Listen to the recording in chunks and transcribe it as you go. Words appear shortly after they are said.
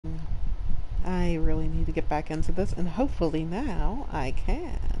I really need to get back into this, and hopefully now I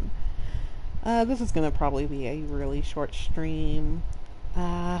can. This is gonna probably be a really short stream.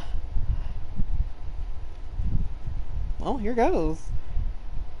 Uh, well, here goes.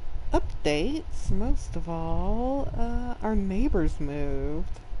 Updates, most of all, our neighbors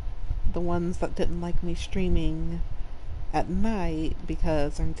moved. The ones that didn't like me streaming at night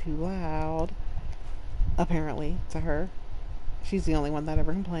because I'm too loud. Apparently, to her. She's the only one that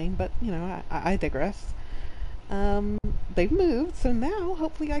ever complained, but, you know, I digress. Um, they've moved, so now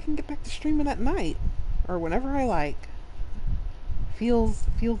hopefully I can get back to streaming at night. Or whenever I like. Feels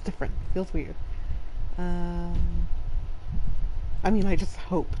different. Feels weird. Um, I mean, I just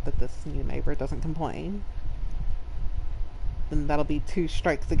hope that this new neighbor doesn't complain. Then that'll be 2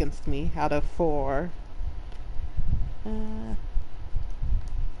 strikes against me out of 4. Uh,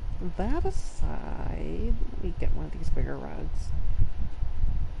 that aside, let me get one of these bigger rugs.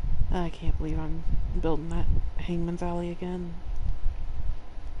 I can't believe I'm building that Hangman's Alley again.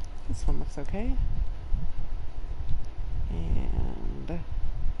 This one looks okay. And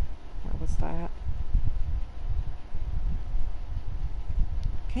where was that?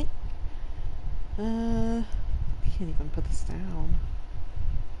 Okay. I can't even put this down.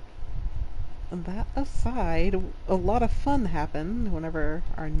 And that aside, a lot of fun happened whenever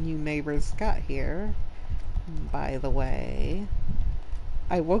our new neighbors got here. By the way,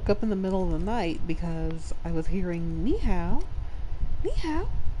 I woke up in the middle of the night because I was hearing ni hao, ni hao,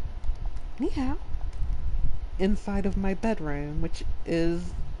 ni hao inside of my bedroom, which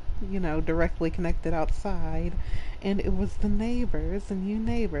is, you know, directly connected outside. And it was the neighbors, the new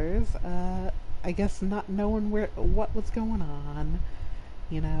neighbors, I guess not knowing what was going on.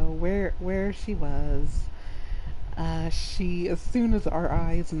 You know, where she was. She, as soon as our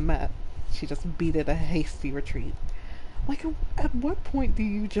eyes met, she just beat it a hasty retreat. Like, at what point do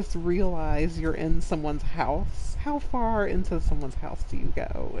you just realize you're in someone's house? How far into someone's house do you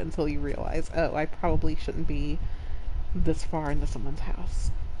go until you realize, oh, I probably shouldn't be this far into someone's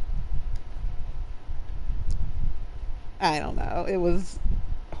house? I don't know. It was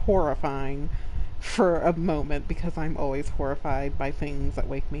horrifying for a moment because I'm always horrified by things that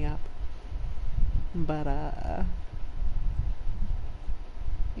wake me up. But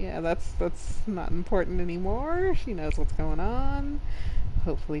yeah, that's not important anymore. She knows what's going on.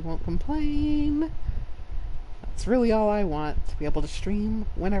 Hopefully won't complain. That's really all I want, to be able to stream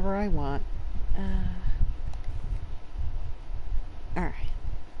whenever I want. Alright.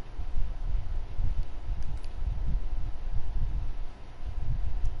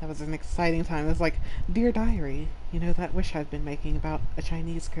 That was an exciting time. It was like Dear Diary, you know, that wish I've been making about a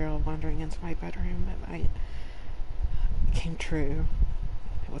Chinese girl wandering into my bedroom at night. It came true.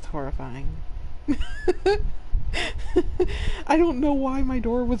 It was horrifying. I don't know why my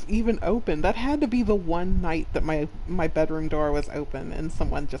door was even open. That had to be the one night that my bedroom door was open and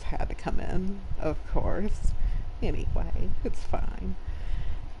someone just had to come in, of course. Anyway, it's fine.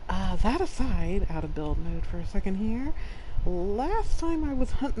 That aside, out of build mode for a second here. Last time I was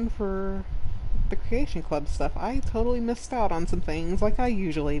hunting for the Creation Club stuff, I totally missed out on some things like I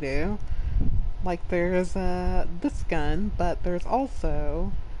usually do. Like there's this gun, but there's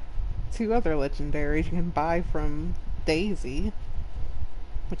also 2 other legendaries you can buy from Daisy,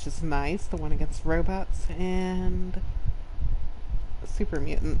 which is nice. The one against robots and super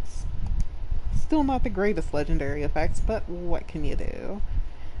mutants. Still not the greatest legendary effects, but what can you do?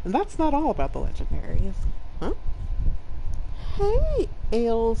 And that's not all about the legendaries. Huh? Hey,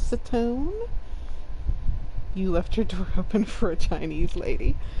 Ale Satone. You left your door open for a Chinese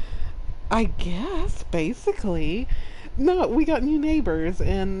lady. I guess, basically. No, we got new neighbors,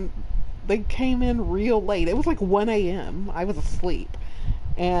 and they came in real late. It was like 1 a.m. I was asleep.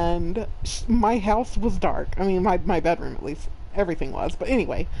 And my house was dark. I mean, my bedroom, at least. Everything was. But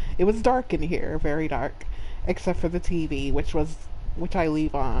anyway, it was dark in here, very dark. Except for the TV, which I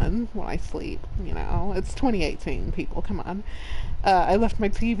leave on when I sleep, you know. It's 2018, people, come on. I left my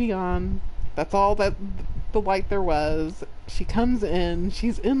TV on. That's all that the light there was. She comes in.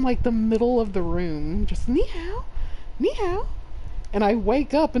 She's in, like, the middle of the room. Just, ni hao, ni hao. And I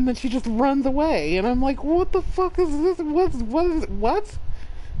wake up, and then she just runs away. And I'm like, what the fuck is this? What?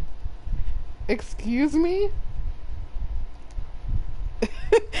 Excuse me?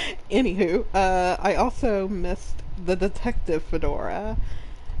 Anywho, I also missed the detective fedora.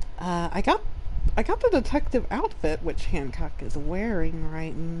 I got the detective outfit, which Hancock is wearing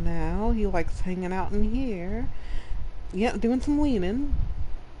right now. He likes hanging out in here. Yeah, doing some leaning.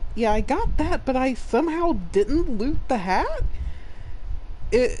 Yeah, I got that, but I somehow didn't loot the hat.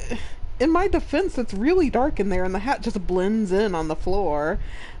 in my defense, it's really dark in there and the hat just blends in on the floor.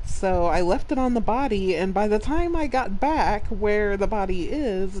 So I left it on the body, and by the time I got back where the body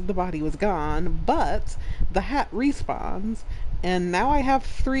is, the body was gone, but the hat respawns. And now I have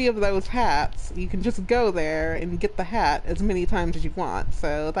 3 of those hats. You can just go there and get the hat as many times as you want,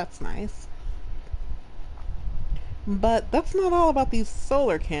 so that's nice. But that's not all about these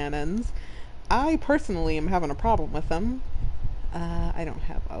solar cannons. I personally am having a problem with them. I don't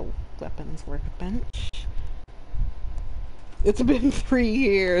have a weapons workbench. It's been 3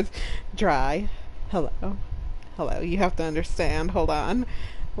 years. Dry. Hello. Hello. You have to understand. Hold on.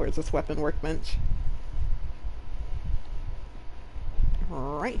 Where's this weapon workbench?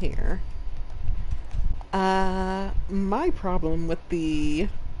 Right here. My problem with the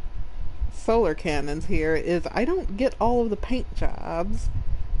solar cannons here is I don't get all of the paint jobs.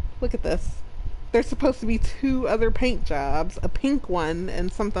 Look at this. There's supposed to be 2 other paint jobs, a pink one and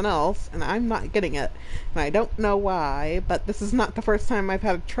something else, and I'm not getting it. And I don't know why, but this is not the first time I've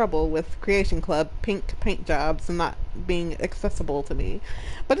had trouble with Creation Club pink paint jobs not being accessible to me.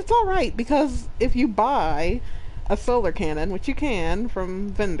 But it's alright, because if you buy a solar cannon, which you can from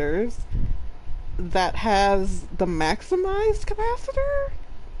vendors, that has the maximized capacitor,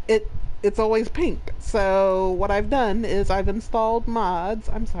 it's always pink. So what I've done is I've installed mods.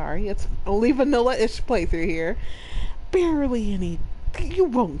 I'm sorry, it's only vanilla-ish playthrough here. Barely any. You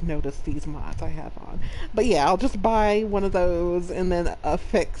won't notice these mods I have on. But yeah, I'll just buy one of those and then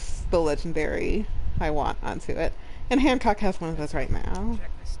affix the legendary I want onto it. And Hancock has one of those right now.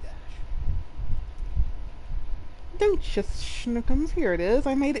 Don't just schnookums. Here it is.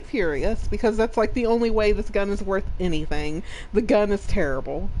 I made it furious because that's like the only way this gun is worth anything. The gun is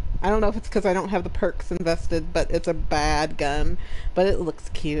terrible. I don't know if it's because I don't have the perks invested, but it's a bad gun. But it looks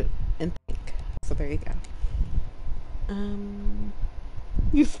cute and pink. So there you go.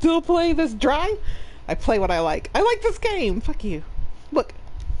 You still play this dry? I play what I like. I like this game. Fuck you. Look,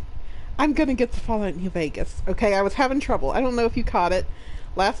 I'm gonna get to Fallout New Vegas. Okay, I was having trouble. I don't know if you caught it.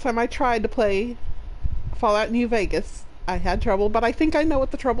 Last time I tried to play Fallout New Vegas, I had trouble, but I think I know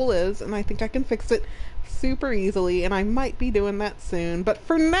what the trouble is, and I think I can fix it super easily, and I might be doing that soon. But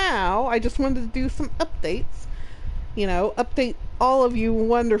for now, I just wanted to do some updates. You know, update all of you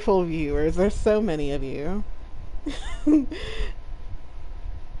wonderful viewers. There's so many of you.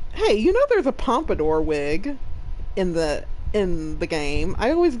 Hey, you know there's a pompadour wig in the game.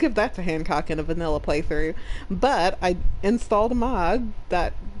 I always give that to Hancock in a vanilla playthrough, but I installed a mod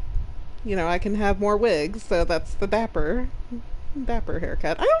that, you know, I can have more wigs, so that's the dapper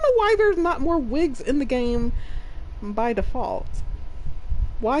haircut. I don't know why there's not more wigs in the game by default.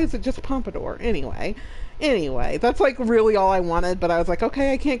 Why is it just pompadour? Anyway, that's like really all I wanted, but I was like,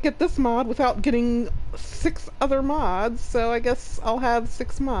 okay, I can't get this mod without getting 6 other mods, so I guess I'll have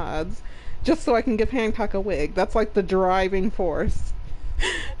 6 mods, just so I can give Hancock a wig. That's like the driving force.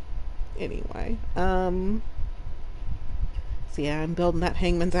 Anyway, so yeah, I'm building that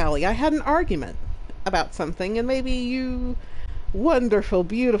Hangman's Alley. I had an argument about something, and maybe you wonderful,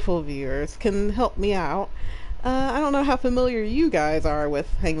 beautiful viewers can help me out. I don't know how familiar you guys are with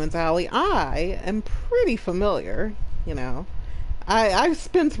Hangman's Alley. I am pretty familiar, you know. I've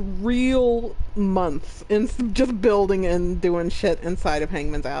spent real months in just building and doing shit inside of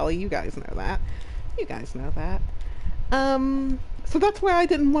Hangman's Alley. You guys know that. You guys know that. So that's why I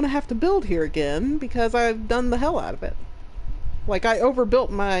didn't want to have to build here again, because I've done the hell out of it. Like, I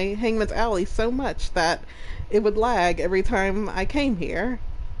overbuilt my Hangman's Alley so much that it would lag every time I came here.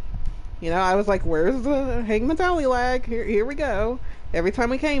 You know, I was like, where's the Hangman's Alley lag? Here we go. Every time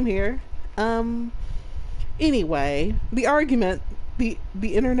we came here. Anyway, the argument, the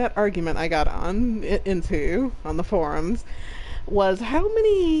internet argument I got into on the forums was how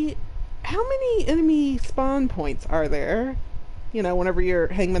many enemy spawn points are there? You know, whenever your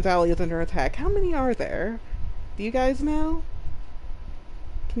Hangman's Alley is under attack, how many are there? Do you guys know?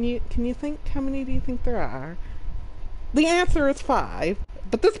 Can you think? How many do you think there are? The answer is 5,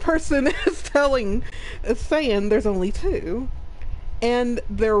 but this person is saying there's only 2, and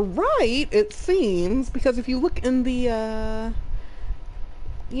they're right, it seems, because if you look in the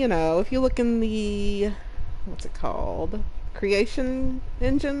you know, if you look in the, what's it called, creation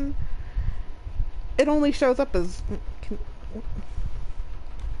engine, it only shows up as.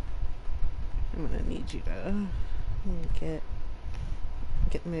 I'm gonna need you to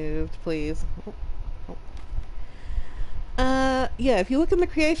get moved, please. Yeah, if you look in the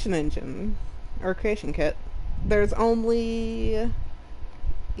creation engine, or creation kit, there's only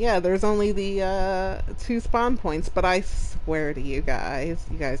the 2 spawn points, but I swear to you guys,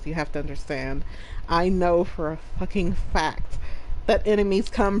 you have to understand, I know for a fucking fact that enemies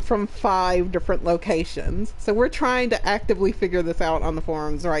come from 5 different locations. So we're trying to actively figure this out on the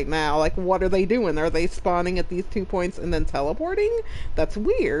forums right now. Like, what are they doing? Are they spawning at these 2 points and then teleporting? That's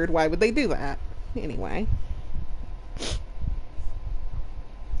weird. Why would they do that? Anyway.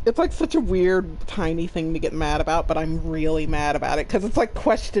 It's like such a weird, tiny thing to get mad about, but I'm really mad about it because it's like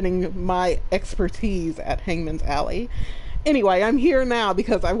questioning my expertise at Hangman's Alley. Anyway, I'm here now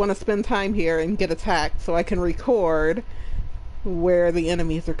because I want to spend time here and get attacked so I can record where the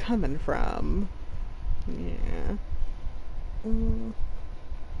enemies are coming from. Yeah.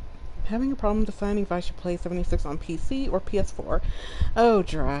 Having a problem deciding if I should play 76 on PC or PS4. Oh,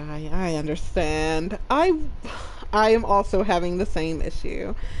 Dry, I understand. I am also having the same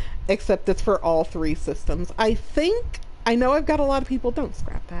issue, except it's for all 3 systems. I know I've got a lot of people, don't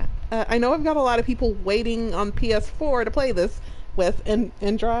scrap that. I know I've got a lot of people waiting on PS4 to play this with, and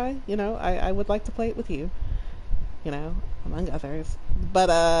Dry, you know, I would like to play it with you, you know, among others. But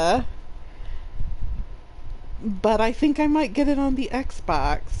I think I might get it on the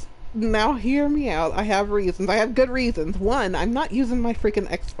Xbox. Now hear me out. I have reasons. I have good reasons. One, I'm not using my freaking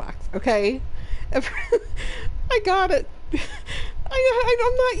Xbox, okay? I got it.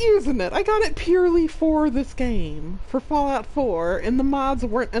 I'm not using it. I got it purely for this game, for Fallout 4, and the mods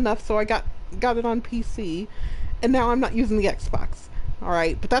weren't enough, so I got it on PC, and now I'm not using the Xbox.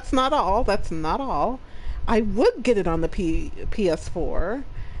 Alright, but that's not all. That's not all. I would get it on the PS4,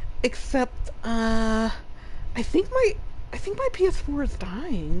 except, I think my PS4 is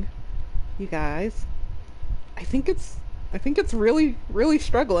dying, you guys. I think it's really, really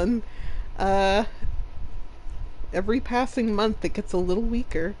struggling. Every passing month it gets a little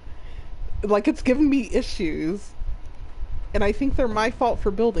weaker. Like, it's giving me issues. And I think they're my fault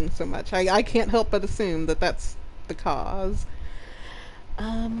for building so much. I can't help but assume that that's the cause.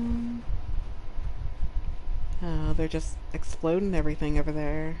 Oh, they're just exploding everything over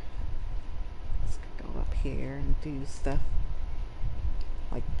there. Let's go up here and do stuff.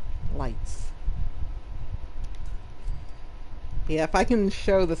 Like lights. Yeah, if I can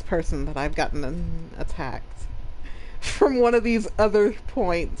show this person that I've gotten attacked from one of these other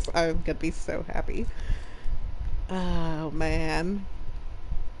points, I'm gonna be so happy. Oh, man.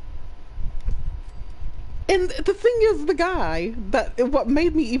 And the thing is, the guy, what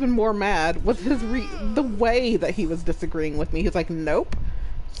made me even more mad was the way that he was disagreeing with me. He's like, nope,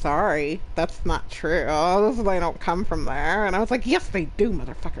 sorry, that's not true. They don't come from there. And I was like, yes, they do,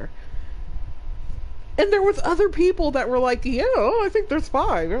 motherfucker. And there was other people that were like, yeah, I think there's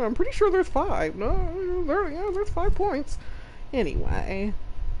 5. I'm pretty sure there's 5. No, there's 5 points. Anyway.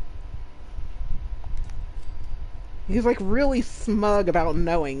 He's like really smug about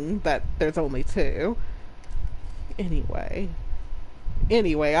knowing that there's only 2. Anyway,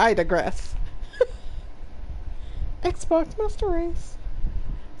 I digress. Xbox Master Race.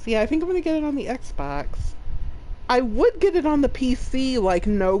 So yeah, I think I'm gonna get it on the Xbox. I would get it on the PC, like,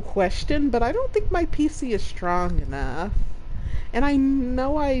 no question, but I don't think my PC is strong enough. And I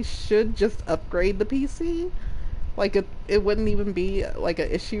know I should just upgrade the PC. Like, it wouldn't even be, like,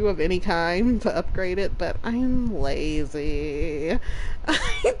 an issue of any kind to upgrade it, but I'm lazy.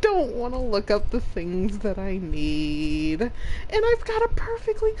 I don't want to look up the things that I need. And I've got a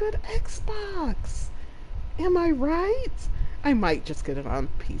perfectly good Xbox. Am I right? I might just get it on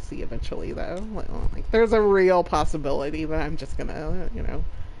PC eventually, though. Like, there's a real possibility that I'm just gonna, you know,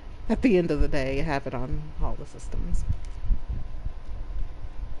 at the end of the day, have it on all the systems.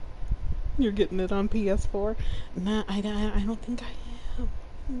 You're getting it on PS4? Nah, I don't think I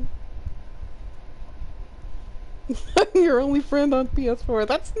am. Your only friend on PS4.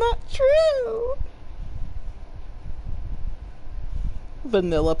 That's not true!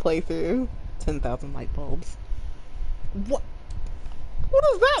 Vanilla playthrough. 10,000 light bulbs. What? What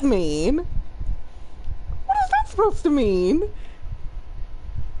does that mean? What is that supposed to mean?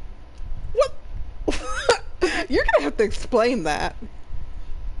 What? You're gonna have to explain that.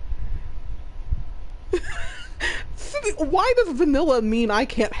 Why does vanilla mean I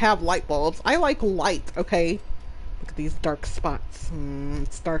can't have light bulbs? I like light, okay? Look at these dark spots.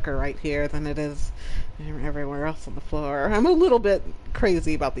 It's darker right here than it is everywhere else on the floor. I'm a little bit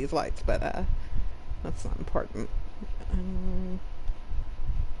crazy about these lights, but that's not important.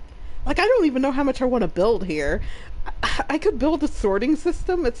 Like, I don't even know how much I want to build here. I could build a sorting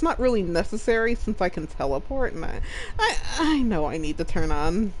system. It's not really necessary since I can teleport, and I know I need to turn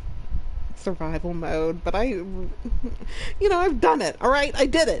on survival mode, but you know, I've done it, alright? I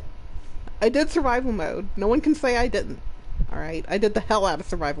did it. I did survival mode. No one can say I didn't. Alright? I did the hell out of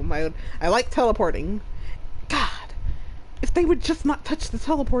survival mode. I like teleporting. God, if they would just not touch the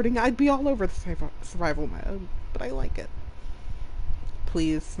teleporting, I'd be all over the survival mode. But I like it.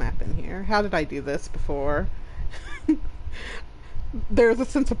 please snap in here? How did I do this before? There's a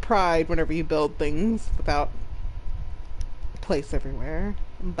sense of pride whenever you build things without place everywhere.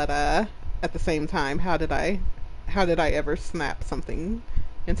 But at the same time, how did I ever snap something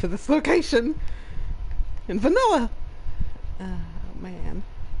into this location in vanilla? Oh man.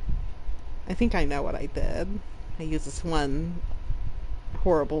 I think I know what I did. I used this one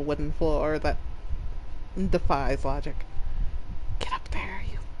horrible wooden floor that defies logic. Get up there,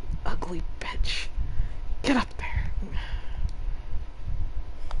 you ugly bitch. Get up there.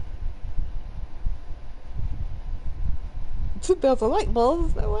 Those are light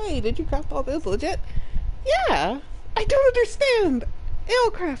bulbs? No way. Did you craft all those legit? Yeah. I don't understand.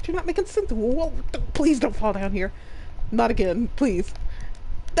 Ailcraft, you're not making sense. Whoa, please don't fall down here. Not again, please.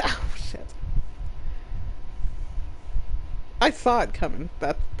 Oh, shit. I saw it coming.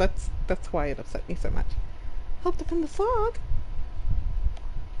 That's why it upset me so much. Help defend the slog.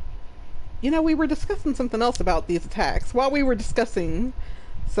 You know, we were discussing something else about these attacks. While we were discussing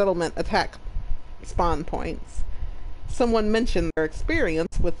settlement attack spawn points, someone mentioned their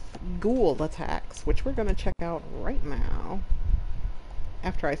experience with ghoul attacks, which we're going to check out right now.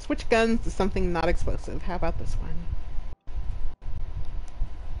 After I switch guns to something not explosive. How about this one?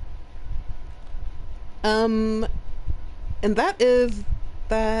 And that is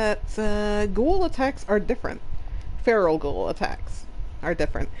that ghoul attacks are different. Feral ghoul attacks are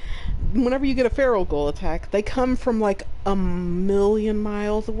different. Whenever you get a feral ghoul attack, they come from like a million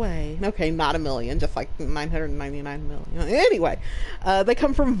miles away. Okay, not a million, just like 999 million. Anyway, they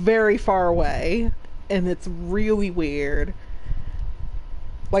come from very far away, and it's really weird.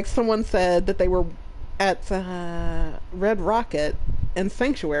 Like someone said that they were at Red Rocket and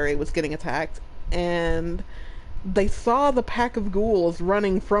Sanctuary was getting attacked, and they saw the pack of ghouls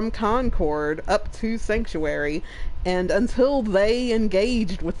running from Concord up to Sanctuary, and until they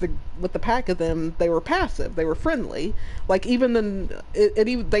engaged with the pack of them, they were passive. They were friendly. Like even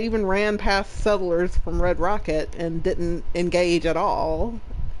they even ran past settlers from Red Rocket and didn't engage at all.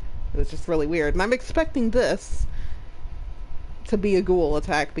 It was just really weird. And I'm expecting this to be a ghoul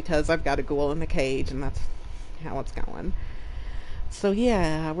attack because I've got a ghoul in the cage, and that's how it's going. So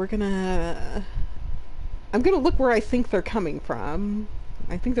yeah, I'm gonna look where I think they're coming from.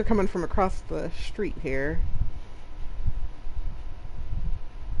 I think they're coming from across the street here.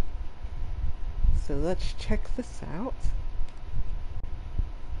 So let's check this out.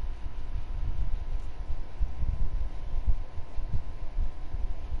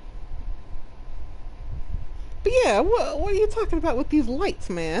 But yeah, what are you talking about with these lights,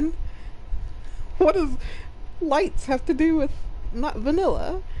 man? What does lights have to do with not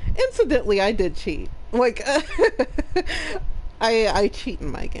vanilla? Incidentally, I did cheat. Like, I cheat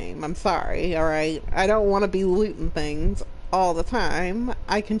in my game. I'm sorry, alright? I don't want to be looting things all the time.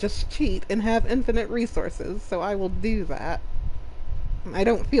 I can just cheat and have infinite resources, so I will do that. I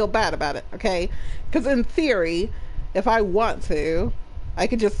don't feel bad about it, okay? Because in theory, if I want to, I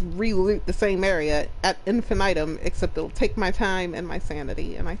could just re-loot the same area at infinitum, except it'll take my time and my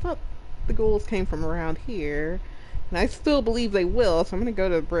sanity. And I thought the ghouls came from around here, and I still believe they will, so I'm going to go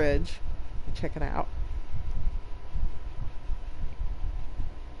to the bridge and check it out.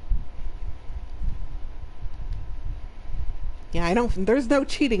 Yeah, there's no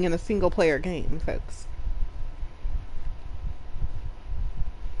cheating in a single player game, folks.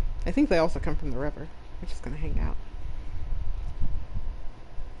 I think they also come from the river. We're just gonna hang out.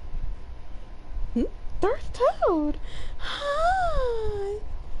 Darth Toad! Hi!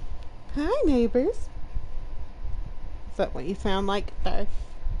 Hi, neighbors. Is that what you sound like, Darth?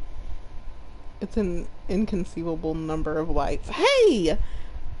 It's an inconceivable number of lights. Hey!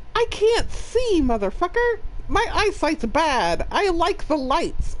 I can't see, motherfucker! My eyesight's bad. I like the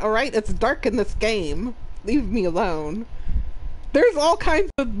lights, alright? It's dark in this game. Leave me alone. There's all kinds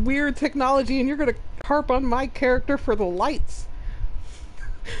of weird technology, and you're gonna harp on my character for the lights?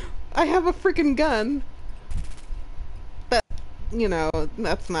 I have a freaking gun. But, you know,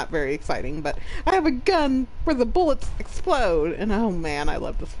 that's not very exciting, but I have a gun where the bullets explode. And oh man, I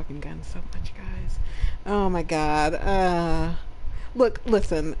love this fucking gun so much, guys. Oh my god. Look,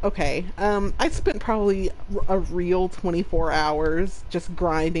 listen, okay, I spent probably a real 24 hours just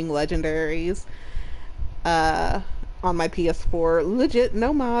grinding legendaries, on my PS4. Legit,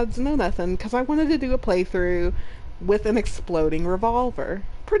 no mods, no nothing, because I wanted to do a playthrough with an exploding revolver.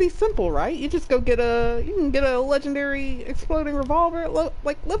 Pretty simple, right? You just go you can get a legendary exploding revolver at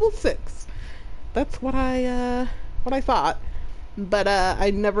like level 6. That's what I thought. But I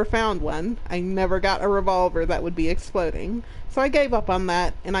never found one. I never got a revolver that would be exploding. So I gave up on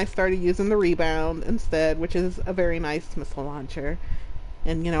that, and I started using the Rebound instead, which is a very nice missile launcher.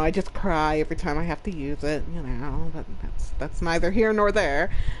 And you know, I just cry every time I have to use it. You know, but that's neither here nor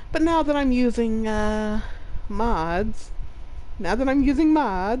there. But now that I'm using mods, now that I'm using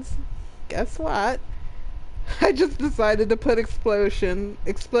mods, guess what? I just decided to put explosion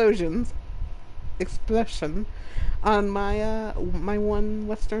on my one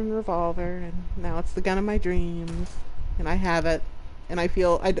Western revolver, and now it's the gun of my dreams, and I have it, and I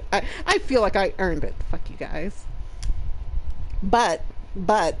feel like I earned it. Fuck you guys. But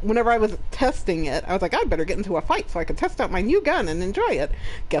whenever I was testing it, I was like, I better get into a fight so I can test out my new gun and enjoy it.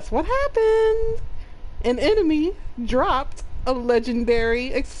 Guess what happened? An enemy dropped a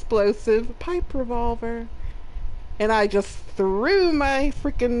legendary explosive pipe revolver. And I just threw my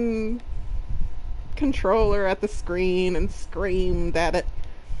freaking controller at the screen and screamed at it.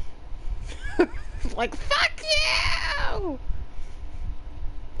 Like, fuck you!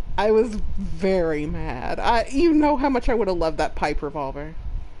 I was very mad. You know how much I would have loved that pipe revolver.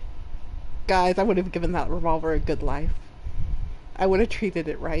 Guys, I would have given that revolver a good life. I would have treated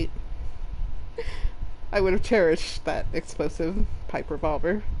it right. I would have cherished that explosive pipe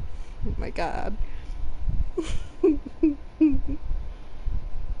revolver. Oh my god.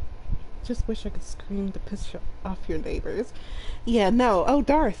 Just wish I could scream to piss off your neighbors. Yeah, no. Oh,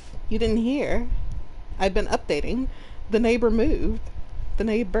 Darth, you didn't hear. I've been updating. The neighbors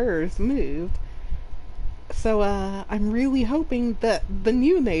moved. So I'm really hoping that the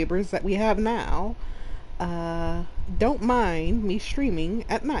new neighbors that we have now don't mind me streaming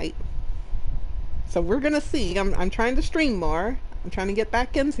at night. So we're gonna see. I'm trying to stream more. I'm trying to get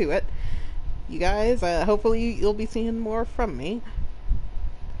back into it. You guys, hopefully you'll be seeing more from me.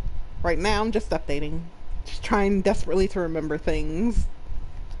 Right now I'm just updating. Just trying desperately to remember things.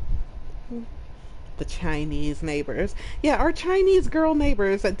 The Chinese neighbors. Yeah, our Chinese girl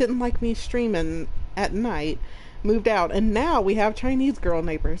neighbors that didn't like me streaming at night moved out, and now we have Chinese girl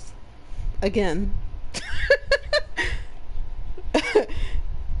neighbors. Again.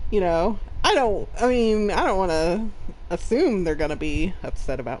 You know, I don't want to assume they're going to be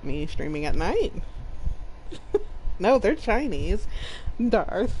upset about me streaming at night. No, they're Chinese.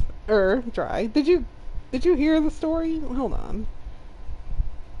 Darth. Dry. Did you hear the story? Hold on.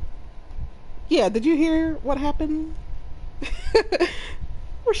 Yeah, did you hear what happened?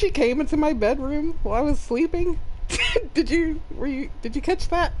 Where she came into my bedroom while I was sleeping? Did you catch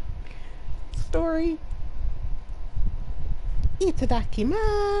that story?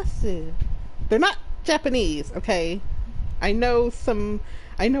 Itadakimasu. They're not Japanese, okay? I know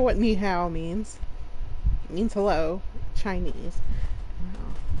what ni hao means. It means hello. Chinese.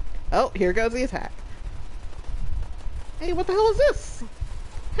 Oh, here goes the attack. Hey, what the hell is this?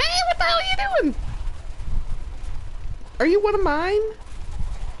 Hey, what the hell are you doing? Are you one of mine?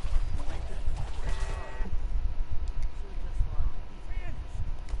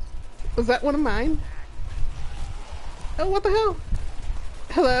 Was that one of mine? Oh, what the hell?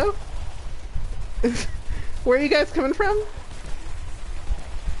 Hello? Where are you guys coming from?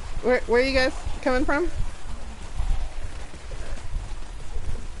 Where are you guys coming from?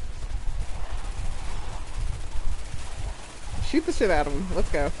 Shoot the shit out of him. Let's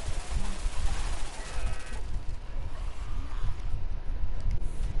go.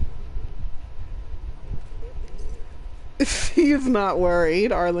 He's not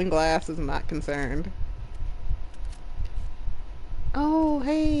worried. Arlen Glass is not concerned. Oh,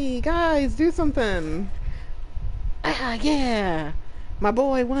 hey, guys, do something. Ah, yeah. My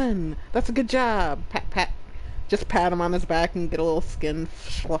boy won. That's a good job. Pat, pat. Just pat him on his back and get a little skin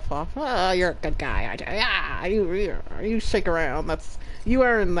slough off. Oh, you're a good guy, aren't you? Yeah, you shake around. You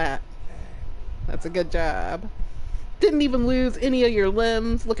earned that. That's a good job. Didn't even lose any of your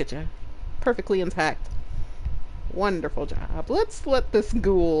limbs. Look at you. Perfectly intact. Wonderful job. Let's let this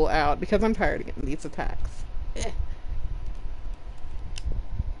ghoul out because I'm tired of getting these attacks. Eh.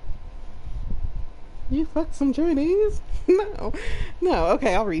 You fucked some Chinese? No. No,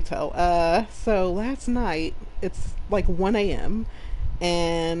 okay, I'll retell. So last night, it's like 1 a.m.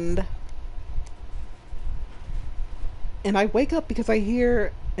 and I wake up because I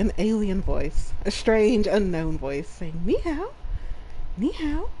hear an alien voice, a strange, unknown voice saying, "Ni hao, ni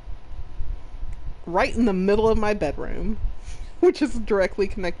hao," right in the middle of my bedroom, which is directly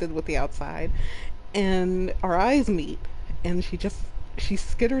connected with the outside. And our eyes meet, and she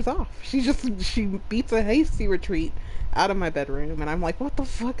skitters off. She beats a hasty retreat out of my bedroom, and I'm like, what the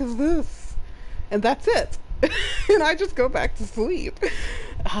fuck is this? And that's it. And I just go back to sleep.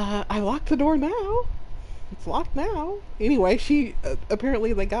 I lock the door now. It's locked now. Anyway, she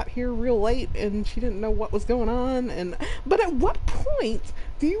apparently they got here real late and she didn't know what was going on. And but at what point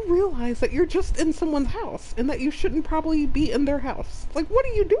do you realize that you're just in someone's house and that you shouldn't probably be in their house? Like, what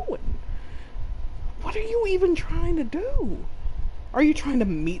are you doing? What are you even trying to do? Are you trying to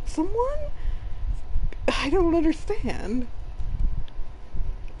meet someone? I don't understand.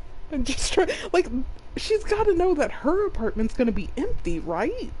 I'm just trying, like, she's got to know that her apartment's going to be empty,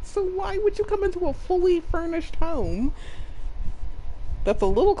 right? So why would you come into a fully furnished home that's a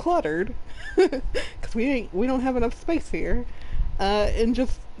little cluttered, because we don't have enough space here, and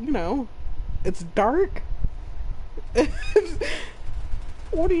just, you know, it's dark.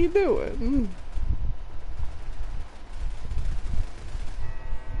 What are you doing?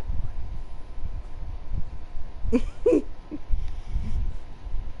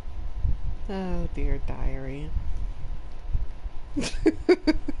 Oh dear diary.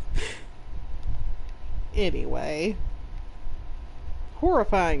 Anyway,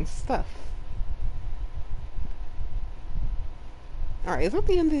 horrifying stuff. Alright, is that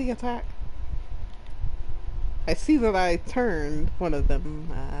the end of the attack? I see that I turned one of them,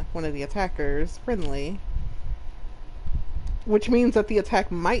 one of the attackers, friendly. Which means that the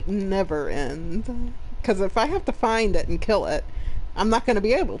attack might never end. Because if I have to find it and kill it, I'm not going to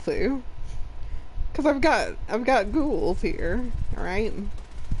be able to. Because I've got ghouls here, alright?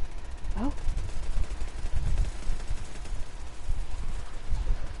 Oh.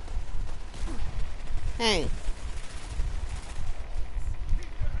 Hey.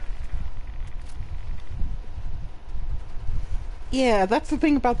 Yeah, that's the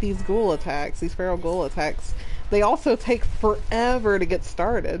thing about these ghoul attacks, these feral ghoul attacks. They also take forever to get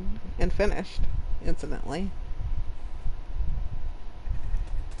started and finished, incidentally.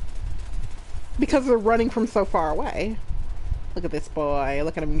 Because they're running from so far away. Look at this boy,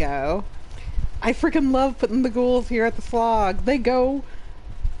 look at him go. I freaking love putting the ghouls here at the slog. They go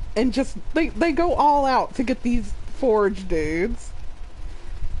and just, they go all out to get these forge dudes.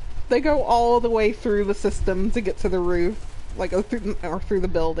 They go all the way through the system to get to the roof. Like, or through the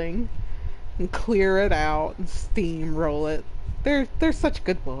building. And clear it out and steamroll it. They're such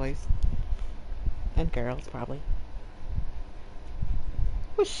good boys. And girls, probably.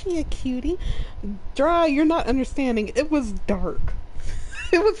 Was she a cutie? Dry, you're not understanding. It was dark.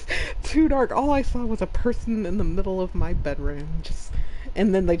 It was too dark. All I saw was a person in the middle of my bedroom.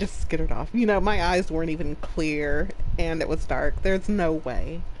 And then they just skittered off. You know, my eyes weren't even clear, and it was dark. There's no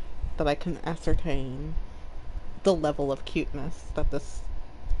way that I can ascertain the level of cuteness that this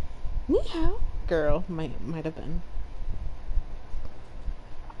meow girl might have been.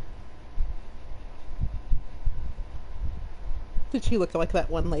 Did she look like that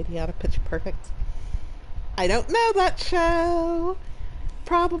one lady out of Pitch Perfect? I don't know that show.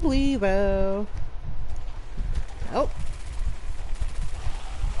 Probably though. Oh.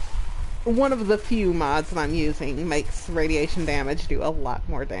 One of the few mods that I'm using makes radiation damage do a lot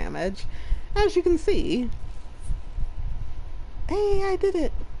more damage. As you can see. Hey, I did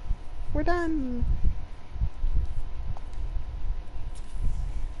it. We're done.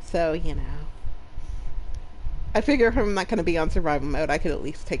 So, you know. I figure if I'm not going to be on survival mode, I could at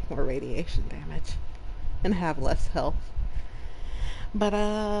least take more radiation damage. And have less health. But,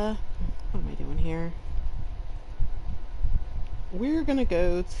 what am I doing here? We're going to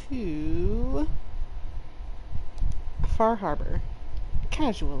go to Far Harbor.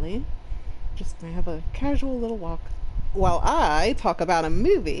 Casually. Just going to have a casual little walk. While I talk about a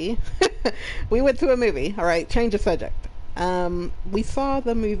movie. We went to a movie. Alright, change of subject. We saw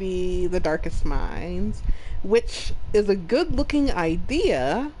the movie The Darkest Minds, which is a good looking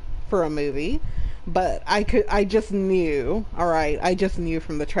idea for a movie, but I just knew, alright, I just knew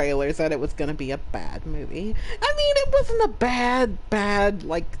from the trailers that it was gonna be a bad movie. I mean, it wasn't a bad,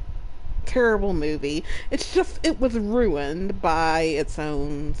 like, terrible movie. It's just, it was ruined by its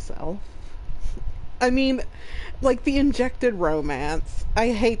own self. I mean, like the injected romance. I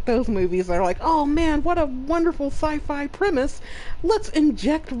hate those movies that are like, oh man, what a wonderful sci-fi premise. Let's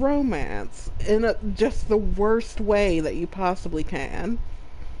inject romance in just the worst way that you possibly can.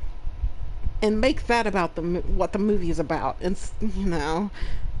 And make that about what the movie is about. And, you know,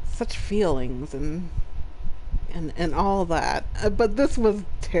 such feelings and all that. But this was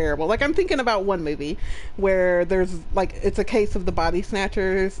terrible. Like, I'm thinking about one movie where there's, like, it's a case of the body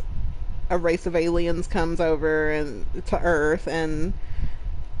snatchers. A race of aliens comes over and to Earth and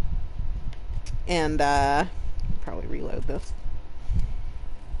probably reload this,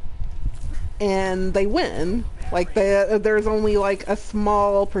 and they win. Like, there's only like a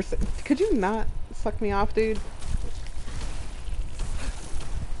small percent. Could you not suck me off, dude?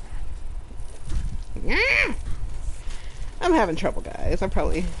 having trouble, guys. I'll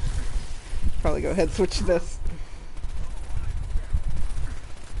probably go ahead and switch this.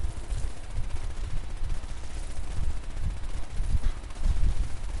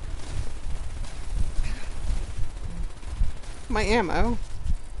 My ammo.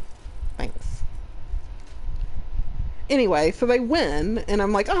 Thanks. Anyway, so they win, and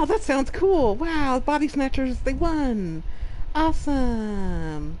I'm like, oh, that sounds cool. Wow, body snatchers, they won.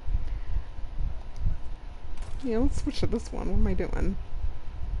 Awesome. Yeah, let's switch to this one. What am I doing?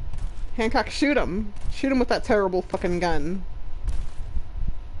 Hancock, shoot him. Shoot him with that terrible fucking gun.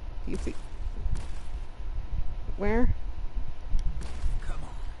 You see? Where? Come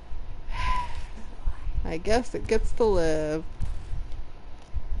on. I guess it gets to live.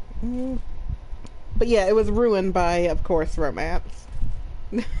 But yeah, it was ruined by, of course, romance.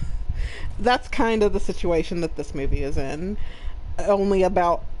 That's kind of the situation that this movie is in. Only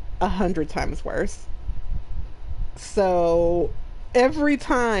about 100 times worse. So, every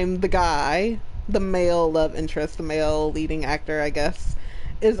time the guy, the male love interest, the male leading actor, I guess,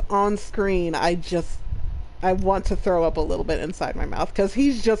 is on screen, I want to throw up a little bit inside my mouth. Because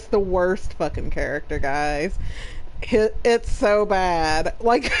he's just the worst fucking character, guys. It's so bad.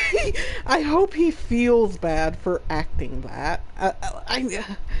 Like, I hope he feels bad for acting that.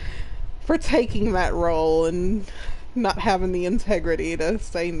 For taking that role and not having the integrity to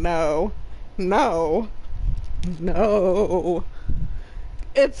say no. No. No.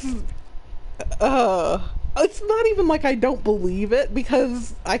 It's not even like I don't believe it,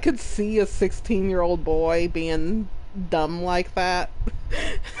 because I could see a 16-year-old boy being dumb like that.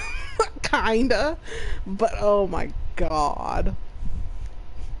 Kinda. But oh my god.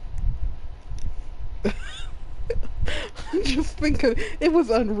 Just thinking, it was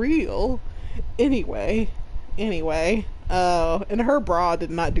unreal. Anyway. And her bra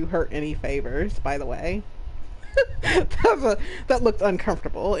did not do her any favors, by the way. That looked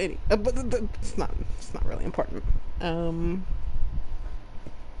uncomfortable. But it's not really important.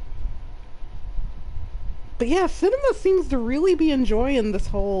 But yeah, cinema seems to really be enjoying this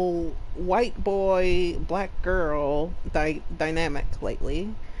whole white boy, black girl dynamic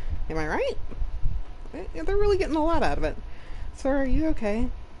lately. Am I right? They're really getting a lot out of it. Sir, are you okay?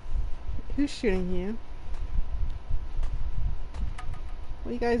 Who's shooting you?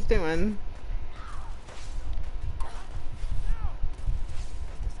 What are you guys doing?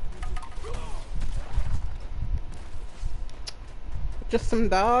 Just some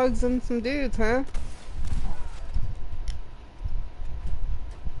dogs and some dudes, huh?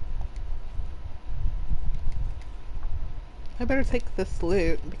 I better take this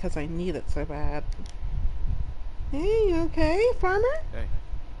loot because I need it so bad. Hey, you okay, farmer? Hey,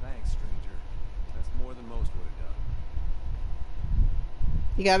 thanks, stranger. That's more than most would have done.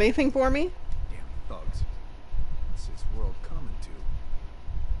 You got anything for me? Damn thugs. What's this world coming to?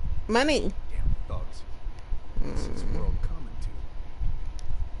 Money. Damn thugs. What's this world coming to?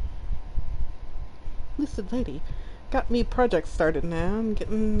 Lucid lady. Got me project started now. I'm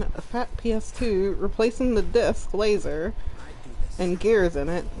getting a fat PS2, replacing the disc laser and gears in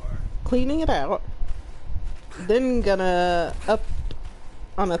it, cleaning it out, then gonna up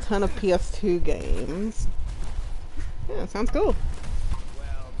on a ton of PS2 games. Yeah, sounds cool.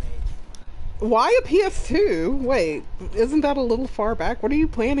 Why a PS2? Wait, isn't that a little far back? What are you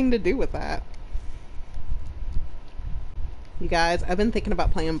planning to do with that? You guys, I've been thinking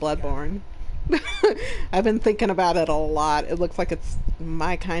about playing Bloodborne. I've been thinking about it a lot. It looks like it's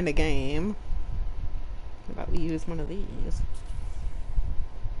my kind of game. How about we use one of these?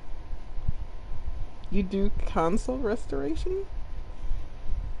 You do console restoration?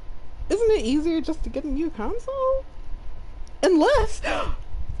 Isn't it easier just to get a new console? Unless...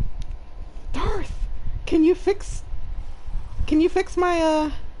 Darth! Can you fix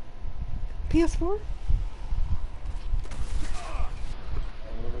my, PS4?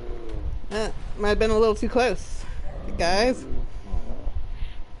 Might have been a little too close, guys.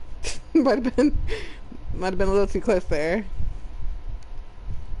 might have been a little too close there.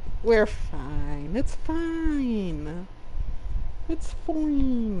 We're fine. It's fine. It's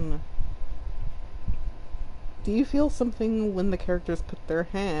fine. Do you feel something when the characters put their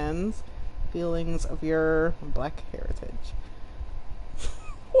hands? Feelings of your black heritage.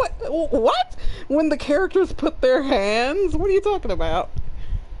 What? When the characters put their hands? What are you talking about?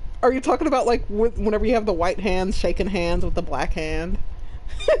 Are you talking about like whenever you have the white hands shaking hands with the black hand?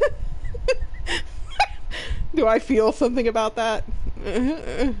 Do I feel something about that?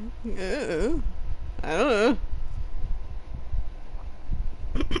 I don't know.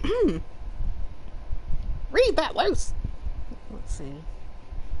 Read that loose. Let's see.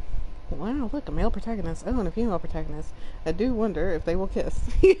 Wow, look, a male protagonist. Oh, and a female protagonist. I do wonder if they will kiss.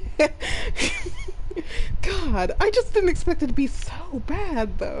 God, I just didn't expect it to be so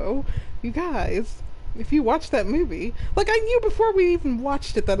bad, though. You guys, if you watch that movie, like, I knew before we even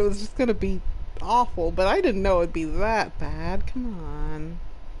watched it that it was just gonna be awful, but I didn't know it'd be that bad. Come on.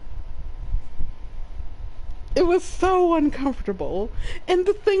 It was so uncomfortable. And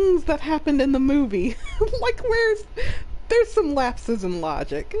the things that happened in the movie, like, there's some lapses in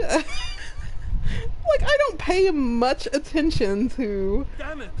logic. Like, I don't pay much attention to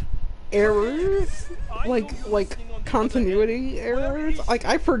Damn it! errors, I know you're like listening on the other continuity end. Where errors. is Like, she?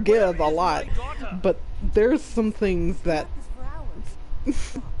 I forgive Where a is lot, my daughter? but there's some things that This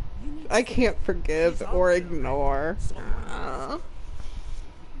for hours. You need I to can't forgive She's out or there. ignore. Someone has it.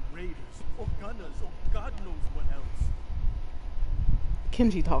 Raiders or gunners or God knows what else.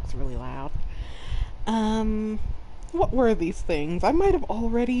 Kenji talks really loud. What were these things? I might have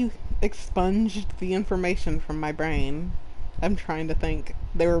already expunged the information from my brain. I'm trying to think.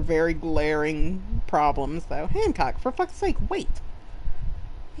 They were very glaring problems, though. Hancock, for fuck's sake, wait.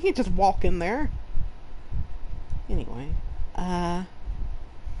 You can't just walk in there. Anyway,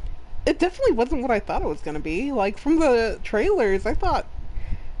 it definitely wasn't what I thought it was gonna be. Like, from the trailers, I thought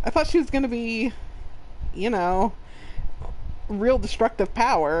she was gonna be, you know, real destructive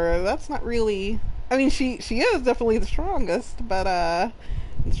power. That's not really. I mean, she is definitely the strongest, but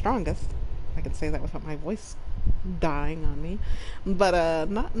the strongest. I can say that without my voice dying on me, but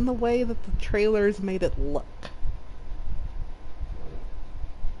not in the way that the trailers made it look.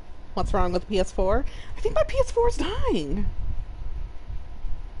 What's wrong with the PS4? I think my PS4 is dying.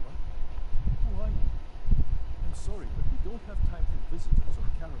 Who are you? I'm sorry, but we don't have time for visitors or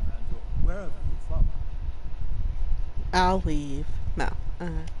caravans or wherever you're from. I'll leave. No. I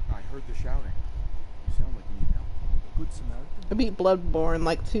heard the shouting. You sound like you need help. A good Samaritan? I beat Bloodborne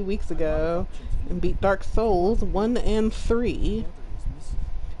like 2 weeks ago, and beat Dark Souls 1 and 3. Daughter is missing.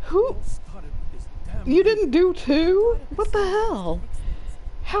 Who? It all started with this damn You raid. didn't do 2? What the hell?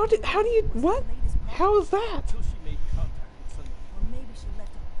 How do you, what? How is that? Until she made contact with someone. Or maybe she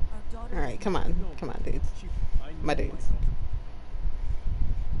left our daughter. Alright, come on, dudes. I know My dudes. daughter.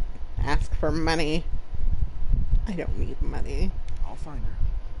 Ask for money. I don't need money. I'll find her.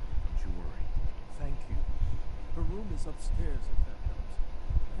 Don't you worry. Thank you. Her room is upstairs if that helps.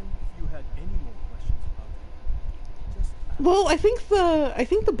 And if you had any more questions about her, just ask. Well, I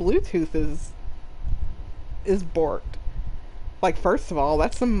think the Bluetooth is borked. Like, first of all,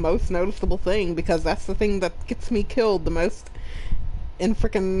 that's the most noticeable thing, because that's the thing that gets me killed the most in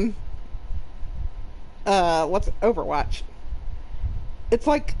frickin' what's Overwatch. It's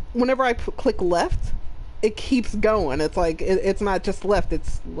like whenever I click left, it keeps going. It's like it's not just left,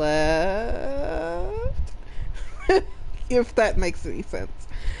 it's left. If that makes any sense.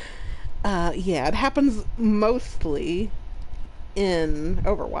 Yeah, it happens mostly in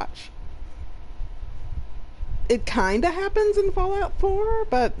Overwatch. It kind of happens in Fallout 4,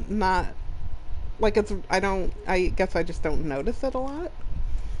 but not like it's. I guess I just don't notice it a lot.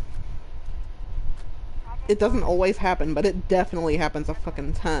 It doesn't always happen, but it definitely happens a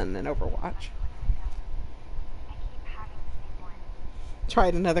fucking ton in Overwatch.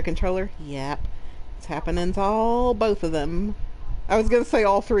 Tried another controller? Yep. It's happening to both of them. I was gonna say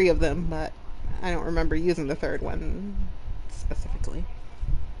all 3 of them, but I don't remember using the 3rd one specifically.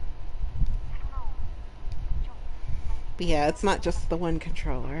 But yeah, it's not just the one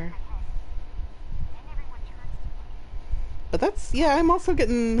controller. But that's, yeah, I'm also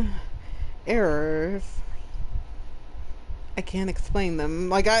getting errors. I can't explain them.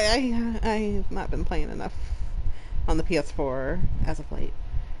 Like, I've not been playing enough on the PS4 as of late.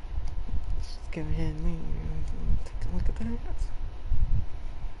 Let's just go ahead and take a look at that.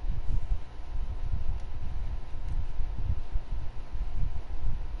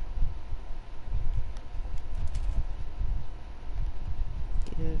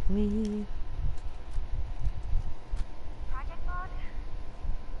 Give me.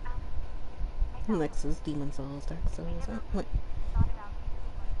 Next is Demon Souls, Dark Souls. Wait.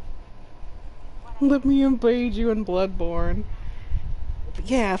 Let me invade you in Bloodborne. But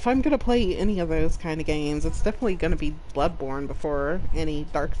yeah, if I'm gonna play any of those kind of games, it's definitely gonna be Bloodborne before any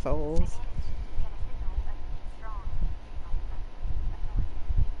Dark Souls.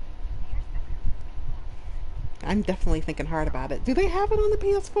 I'm definitely thinking hard about it. Do they have it on the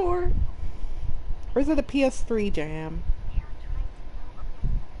PS4? Or is it a PS3 jam?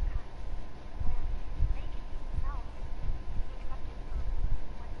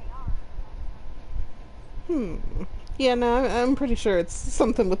 Yeah, no, I'm pretty sure it's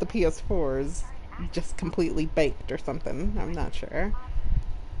something with the PS4s just completely baked or something. I'm not sure.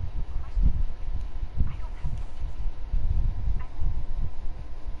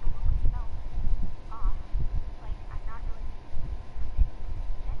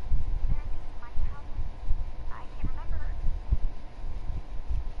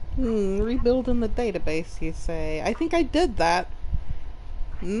 Rebuilding the database, you say? I think I did that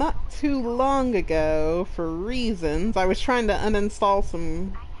not too long ago for reasons. I was trying to uninstall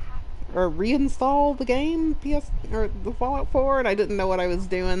some or reinstall the game or the Fallout 4, and I didn't know what I was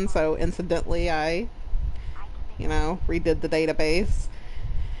doing, so incidentally I, redid the database.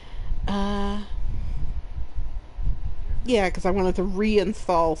 Yeah, because I wanted to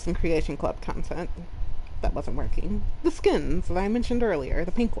reinstall some Creation Club content that wasn't working. The skins that I mentioned earlier,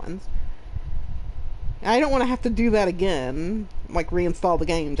 the pink ones. I don't want to have to do that again, like reinstall the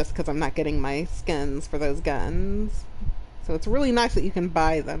game just because I'm not getting my skins for those guns. So it's really nice that you can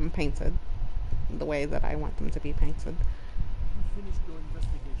buy them painted the way that I want them to be painted. You finished your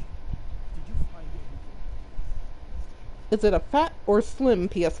investigation. Did you find anything? Is it a fat or slim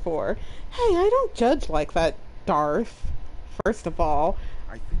PS4? Hey, I don't judge like that, Darth. First of all,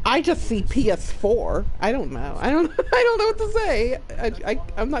 I just see PS4. I don't know. I don't know what to say.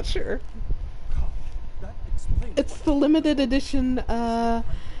 I'm not sure. That explains It's the limited edition. What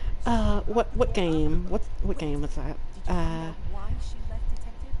game? What game is that? Did you find out why she left,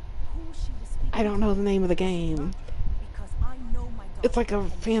 Detective? Who she was speaking I don't know the name of the game. Because I know my daughter. It's like a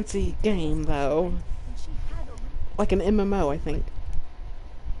fancy game though, And she had a like an MMO, I think.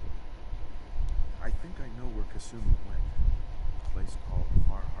 I think I know where Kasumi went. A place called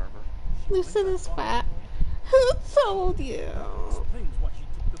Far Harbor. Lucid is fat. Who told you? explains why she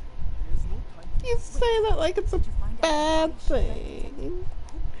took the. There's no time to You say that like it's a Did you find out bad why she left, thing.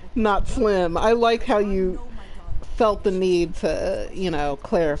 Detective? Not slim. I like how I you know my daughter. felt the need to,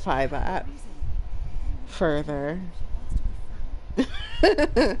 clarify that Reason. further. She wants to be found.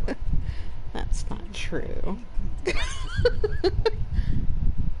 That's not true.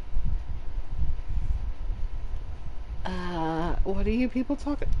 What are you people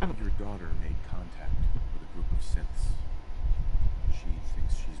talking? Oh, Your daughter made contact with a group of synths. She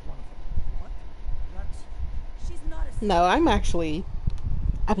thinks she's one of them. What? That's. She's not a no, I'm actually.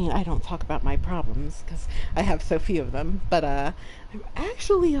 I mean, I don't talk about my problems because I have so few of them. But I'm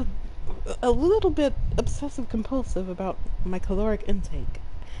actually a little bit obsessive compulsive about my caloric intake.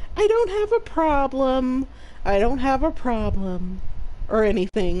 I don't have a problem. I don't have a problem or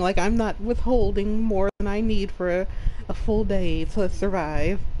anything. Like, I'm not withholding more than I need for a full day to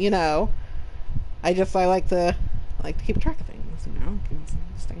survive. I like to keep track of things.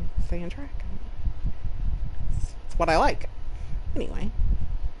 Stay on track. It's what I like. Anyway.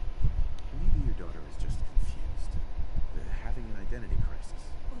 Maybe your daughter is just confused. They're having an identity crisis.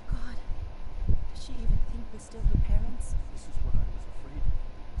 Oh God. Does she even think we're still her parents? This is what I was afraid of.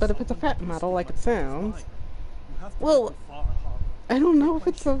 But if it's a fat Someone model like it twisted my sounds, spine. You have to well, get to Far Harbor. I don't know Take if my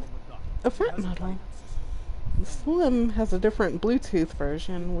it's ship a on the dock. a It fat has a model. guidance system. The Slim has a different Bluetooth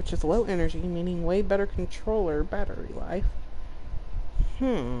version, which is low energy, meaning way better controller battery life.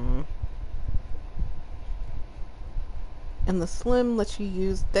 And the Slim lets you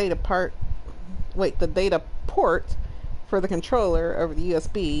use the data port for the controller over the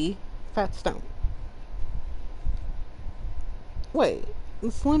USB. Fats don't. Wait,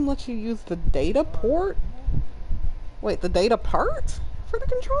 the Slim lets you use the data port? Wait, the data part for the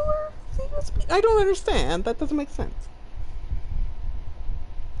controller? The USB? I don't understand. That doesn't make sense.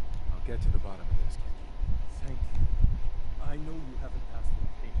 I'll get to the bottom of this, Kenji. Thank you. I know you haven't asked for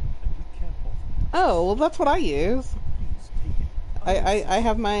payment, and we can't offer. Oh, well, that's what I use. Please take it. I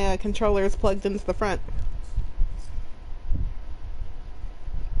have my controllers plugged into the front.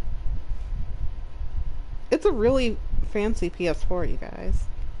 It's a really fancy PS4, you guys.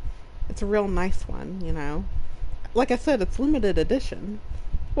 It's a real nice one. Like I said, it's limited edition.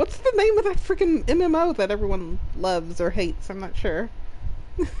 What's the name of that freaking MMO that everyone loves or hates? I'm not sure.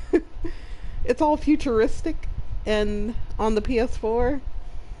 It's all futuristic and on the PS4.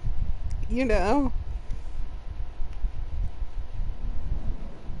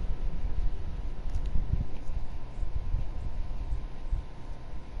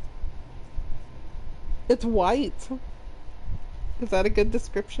 It's white. Is that a good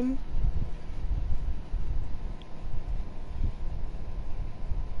description?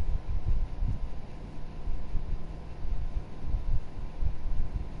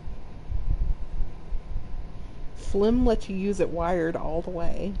 Slim lets you use it wired all the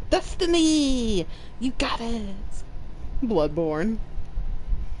way. Destiny! You got it! Bloodborne.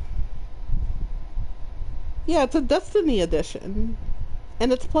 Yeah, it's a Destiny edition.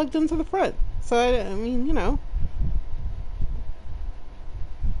 And it's plugged into the front. So, I mean,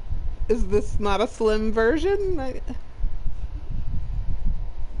 Is this not a slim version?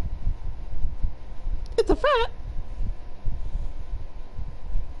 It's a fat.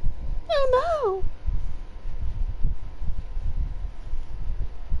 Oh no!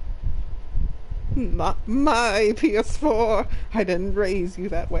 Not my PS4. I didn't raise you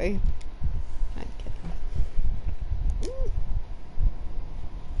that way. I'm kidding.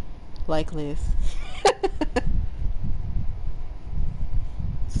 Like Liz.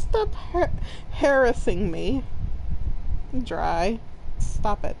 Stop harassing me. Dry.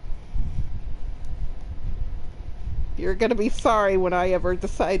 Stop it. You're gonna be sorry when I ever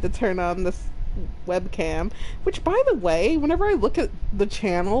decide to turn on this webcam. Which, by the way, whenever I look at the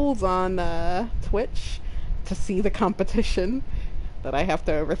channels on Twitch to see the competition that I have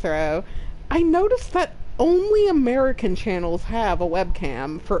to overthrow, I noticed that only American channels have a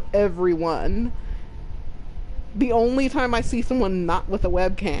webcam for everyone. The only time I see someone not with a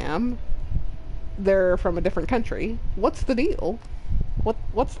webcam, they're from a different country. What's the deal?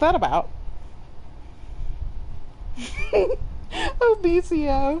 What's that about?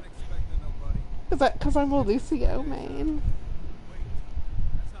 Alicio. Is that because I'm a Lucio main?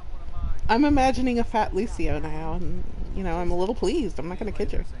 I'm imagining a fat Lucio now, and, you know, I'm a little pleased. I'm not going to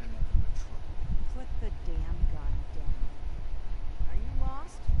kid you. Put the damn gun down. Are you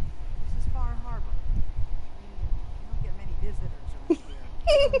lost? This is Far Harbor. You don't get many visitors around here.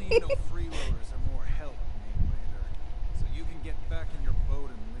 You don't need no freeloaders or more help, Mainlander. So you can get back in your boat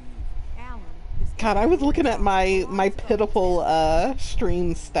and leave. Alan, this God, I was looking at my pitiful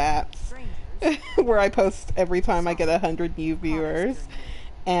stream stats where I post every time I get 100 new viewers,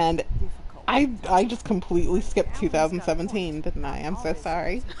 and I just completely skipped 2017, didn't I? I'm so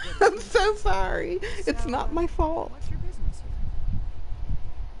sorry. I'm so sorry. It's not my fault. What's your business here?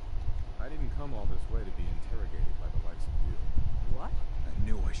 I didn't come all this way to be interrogated by the likes of you. What? I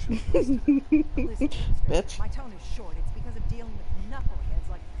knew I should have listened. Listen, Bitch. my tone is short. It's because of dealing with knuckleheads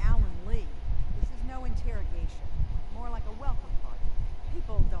like Alan Lee. This is no interrogation. More like a welcome party.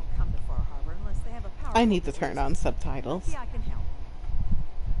 People don't come to Far Harbor unless they have a power. I need to turn on subtitles. Yeah, I can help.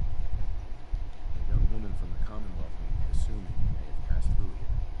 A young woman from the Commonwealth named Kasumi may have passed through here.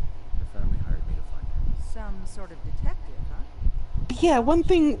 Her family hired me to find her. Some sort of detective, huh? Yeah,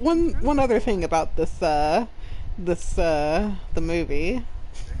 one other thing about this the movie.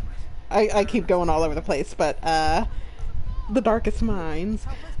 I keep going all over the place, but The Darkest Minds,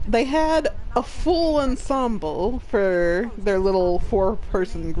 they had a full ensemble for their little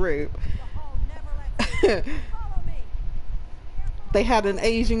 4-person group. They had an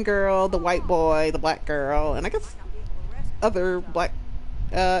Asian girl, the white boy, the black girl, and I guess other black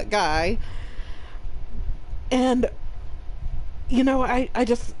guy. And, you know, I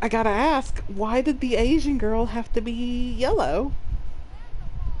gotta ask, why did the Asian girl have to be yellow?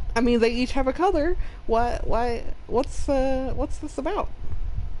 I mean, they each have a color. What's this about?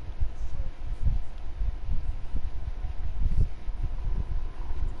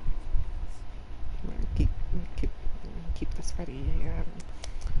 Keep this ready.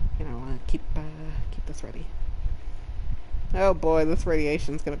 You know, keep this ready. Oh boy, this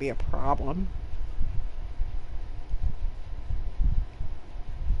radiation's gonna be a problem.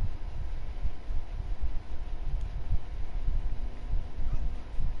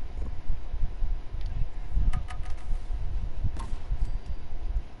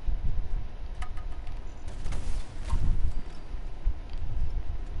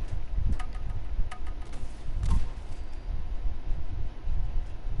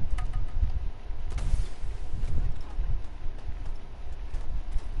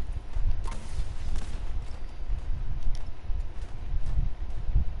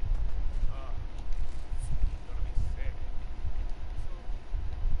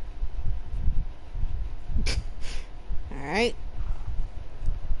 Alright.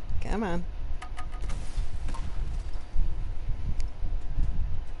 Come on.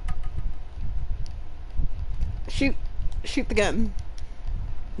 Shoot. Shoot the gun.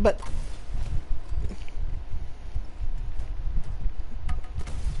 But...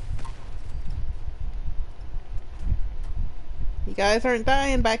 you guys aren't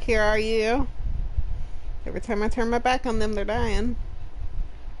dying back here, are you? Every time I turn my back on them, they're dying.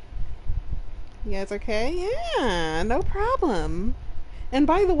 You guys okay? Yeah, no problem. And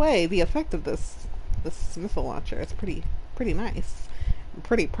by the way, the effect of this missile launcher is pretty nice. I'm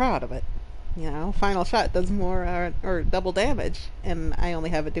pretty proud of it. You know, final shot does more or double damage, and I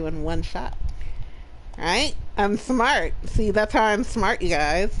only have it doing one shot. Right? I'm smart. See, that's how I'm smart, you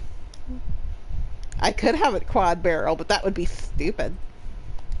guys. I could have it quad barrel, but that would be stupid.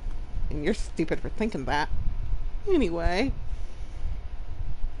 And you're stupid for thinking that. Anyway.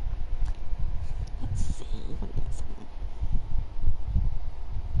 Let's see.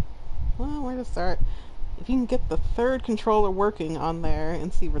 Well, where to start? If you can get the third controller working on there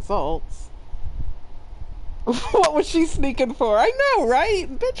and see results. What was she sneaking for? I know, right?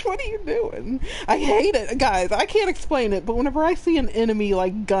 Bitch, what are you doing? I hate it. Guys, I can't explain it, but whenever I see an enemy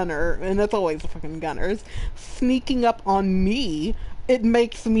like Gunner, and it's always the fucking Gunners, sneaking up on me, it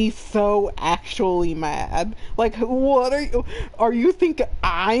makes me so actually mad. Like, what are you think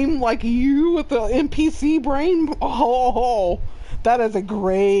I'm like you with the NPC brain? Oh, that is a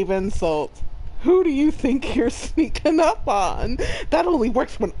grave insult. Who do you think you're sneaking up on? That only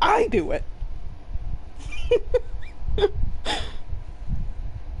works when I do it.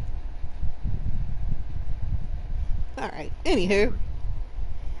 Alright, anywho. Now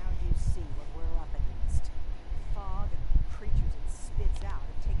you see what we're up against. Fog and the creatures it spits out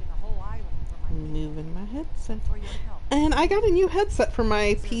have taken the whole island for my Moving my headset. for your help. And I got a new headset for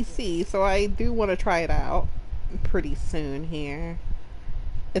my PC, so I do want to try it out pretty soon here.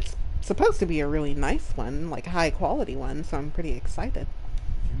 It's supposed to be a really nice one, like high quality one, so I'm pretty excited.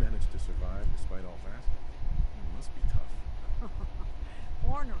 If you managed to survive despite all that, it must be tough.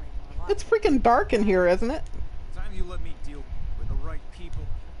 Ornery, more like. It's freaking dark in here, isn't it? Time you let me deal with the right people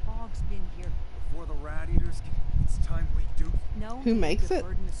The fog's been here. before the rat eaters. It's time we do. No Who need makes to it?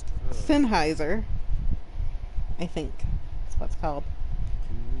 burden the streets. Sennheiser, I think that's what it's called.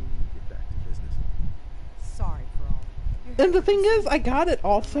 Can we get back to business? Sorry for all. And the thing is, I got it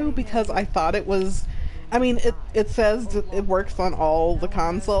also because I thought it was, I mean, it says it works on all the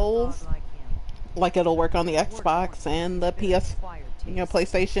consoles. Like it'll work on the Xbox and the PS,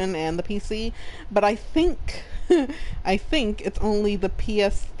 PlayStation and the PC. But I think, I think it's only the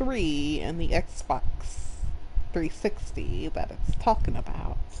PS3 and the Xbox 360 that it's talking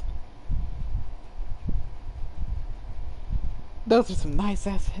about. Those are some nice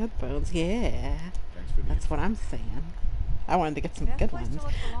ass headphones, yeah. Thanks for the That's what I'm saying. I wanted to get some good ones.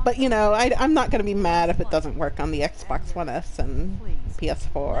 But you know, I'm not going to be mad if it doesn't work on the Xbox One S and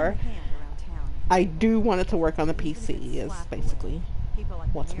PS4. I do want it to work on the PC is basically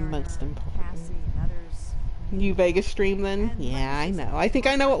what's most important. New Vegas stream then? Yeah, I know. I think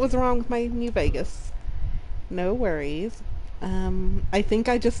I know what was wrong with my New Vegas. No worries. I think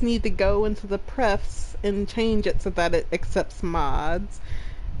I just need to go into the prefs and change it so that it accepts mods.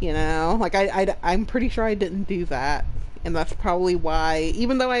 You know, like I'm pretty sure I didn't do that. And that's probably why,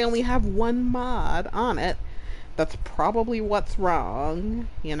 even though I only have one mod on it, that's probably what's wrong,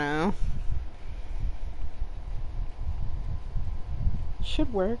 you know?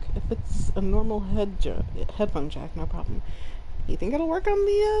 Should work if it's a normal headphone jack, no problem. You think it'll work on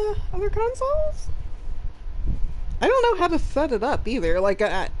the other consoles? I don't know how to set it up either. Like,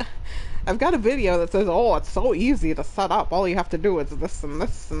 I've got a video that says, oh, it's so easy to set up. All you have to do is this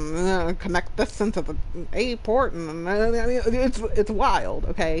and connect this into the A port, and I mean, it's wild.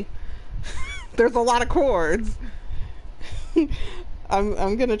 Okay, there's a lot of cords.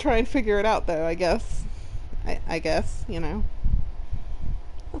 I'm gonna try and figure it out though. I guess, I guess, you know.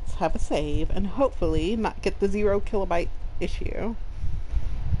 Let's have a save and hopefully not get the 0 kilobyte issue.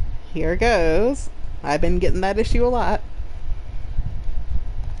 Here goes. I've been getting that issue a lot.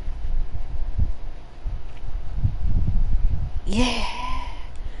 Yeah.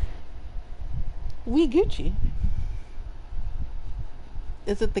 We Gucci.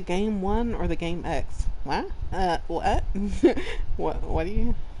 Is it the game 1 or the game X? What? What? What do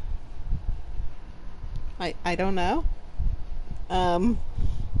you... I don't know.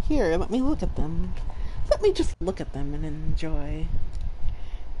 Here, let me look at them. Let me just look at them and enjoy.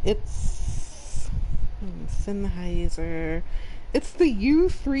 It's... Sennheiser. It's the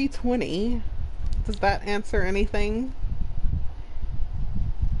U320. Does that answer anything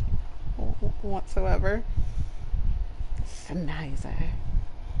whatsoever? Sennheiser.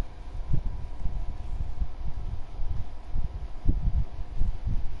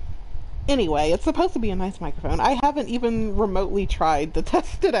 Anyway, it's supposed to be a nice microphone. I haven't even remotely tried to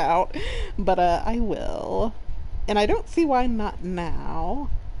test it out, but I will. And I don't see why not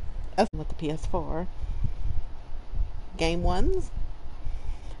now. As with the PS4. Game 1s?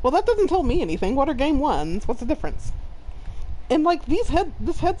 Well, that doesn't tell me anything. What are game 1s? What's the difference? And like this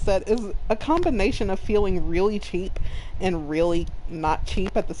headset is a combination of feeling really cheap and really not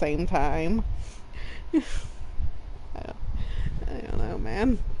cheap at the same time. I don't know,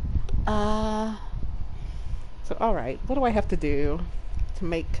 man. So alright, what do I have to do to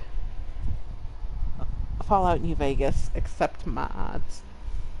make Fallout New Vegas accept mods?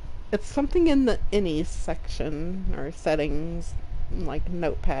 It's something in the any section or settings, like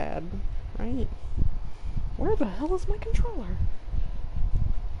notepad, right? Where the hell is my controller?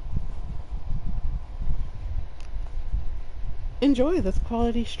 Enjoy this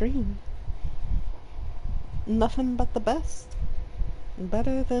quality stream. Nothing but the best.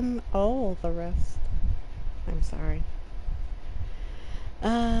 Better than all the rest. I'm sorry.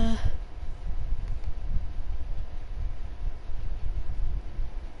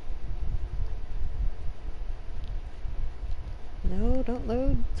 No, don't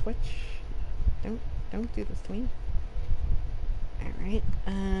load. Switch. Don't do this to me. Alright,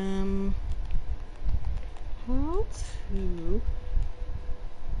 how to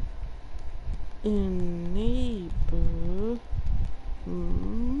enable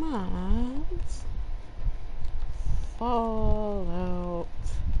mods Fallout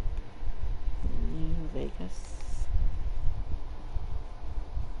New Vegas.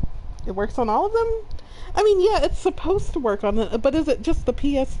 It works on all of them? I mean, yeah, it's supposed to work on it, but is it just the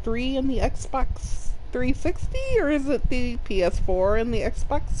PS3 and the Xbox 360, or is it the PS4 and the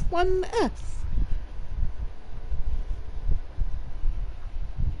Xbox One S?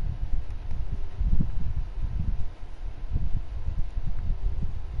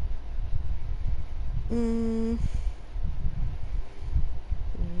 Mm.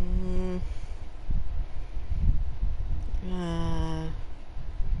 Mm.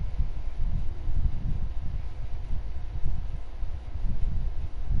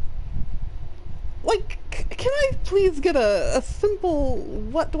 Like, can I please get a simple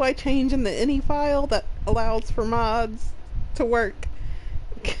what do I change in the ini file that allows for mods to work?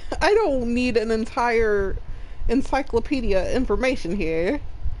 I don't need an entire encyclopedia information here.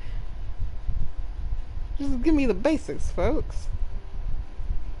 Just give me the basics, folks.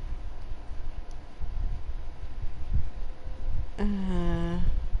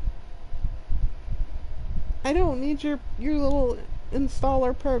 I don't need your little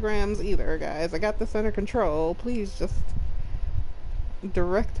installer programs either, guys. I got this under control. Please just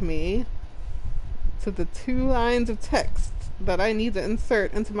direct me to the 2 lines of text that I need to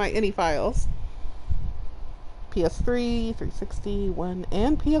insert into my ini files. PS3, 360, 1,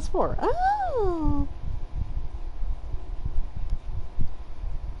 and PS4. Oh!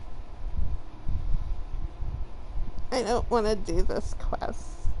 I don't want to do this quest.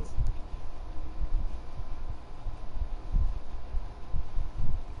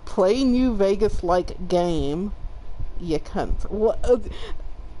 Play New Vegas like game, you cunt. What?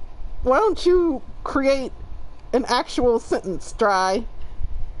 Why don't you create an actual sentence, Dry?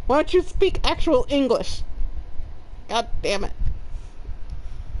 Why don't you speak actual English? God damn it.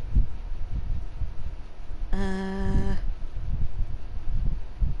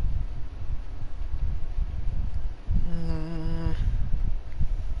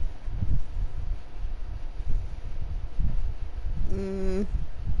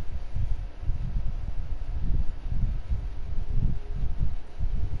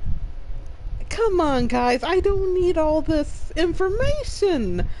 Come on, guys. I don't need all this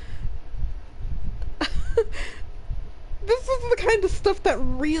information. This is the kind of stuff that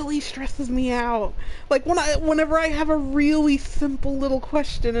really stresses me out. Like whenever I have a really simple little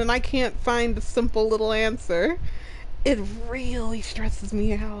question and I can't find a simple little answer, it really stresses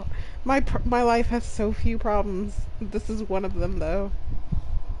me out. My life has so few problems. This is one of them, though.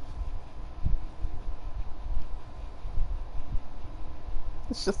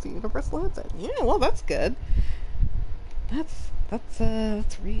 It's just the universal answer. Yeah, well, that's good. That's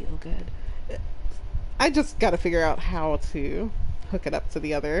real good. I just got to figure out how to hook it up to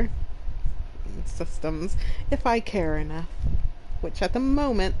the other systems if I care enough, which at the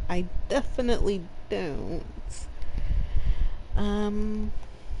moment I definitely don't.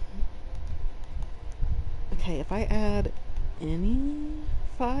 Okay, if I add any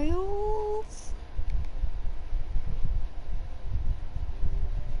files,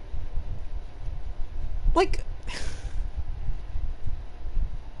 like,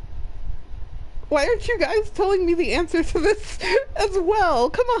 why aren't you guys telling me the answer to this as well?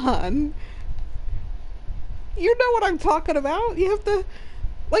 Come on. You know what I'm talking about. You have to,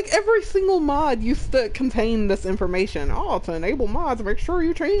 like, every single mod used to contain this information. Oh, to enable mods, make sure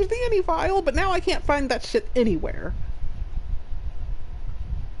you change the ini file, but now I can't find that shit anywhere.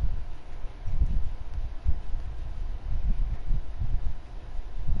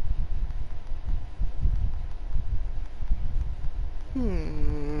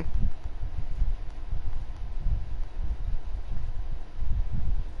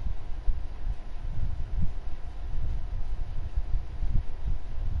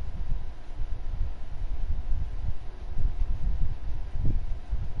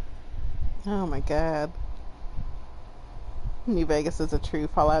 Oh my god. New Vegas is a true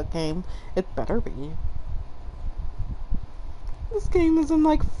Fallout game. It better be. This game is in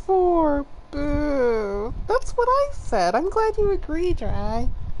like 4. Boo. That's what I said. I'm glad you agree, Dry.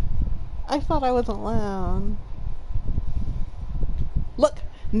 I thought I was alone. Look,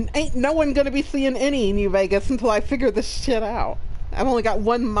 Ain't no one gonna be seeing any New Vegas until I figure this shit out. I've only got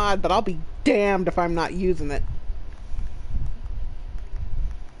one mod, but I'll be damned if I'm not using it.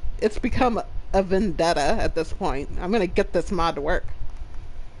 It's become a vendetta at this point. I'm gonna get this mod to work.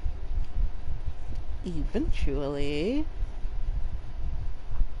 Eventually.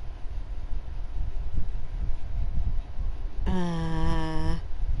 I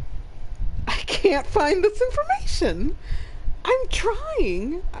can't find this information. I'm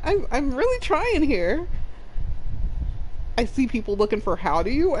trying. I'm really trying here. I see people looking for how do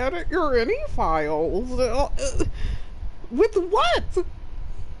you edit your any files? With what?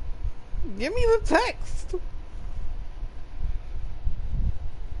 Give me the text.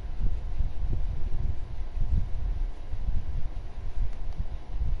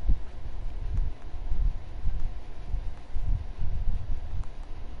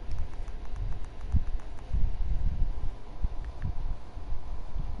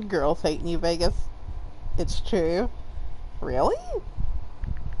 Girls hate New Vegas. It's true. Really?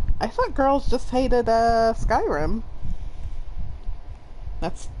 I thought girls just hated Skyrim.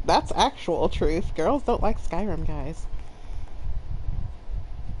 That's actual truth. Girls don't like Skyrim, guys.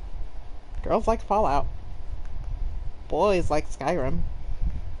 Girls like Fallout. Boys like Skyrim.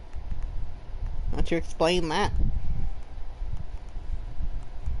 Why don't you explain that?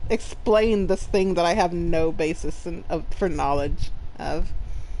 Explain this thing that I have no basis for knowledge of.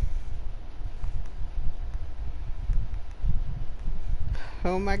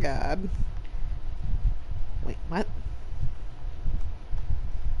 Oh my god. Wait, what?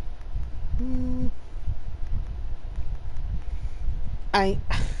 I'm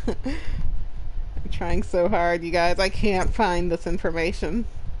trying so hard, you guys. I can't find this information.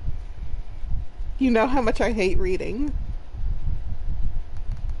 You know how much I hate reading.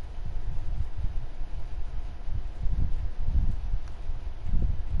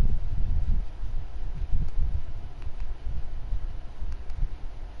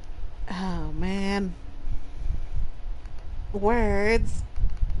 Oh, man. Words.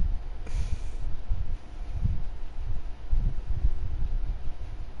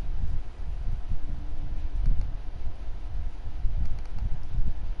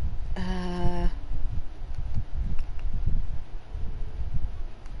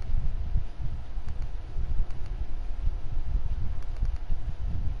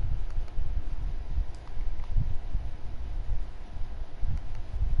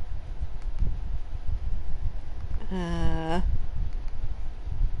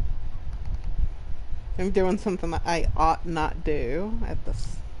 I'm doing something that I ought not do at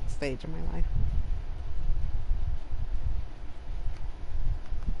this stage of my life.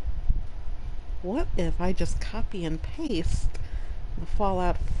 What if I just copy and paste the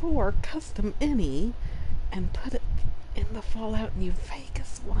Fallout 4 custom any and put it in the Fallout New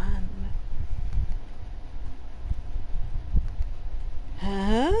Vegas one?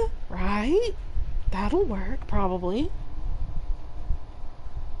 Huh? Right? That'll work, probably.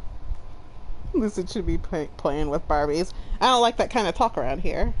 Lucid should be playing with Barbies. I don't like that kind of talk around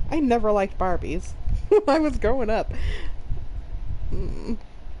here. I never liked Barbies when I was growing up.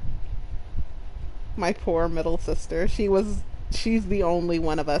 My poor middle sister. She's the only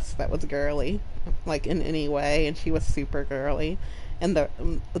one of us that was girly, like in any way, and she was super girly. And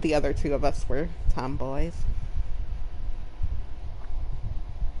the other two of us were tomboys.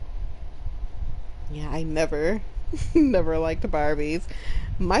 Yeah, I never liked Barbies.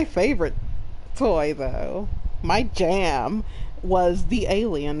 My favorite toy, though, my jam, was the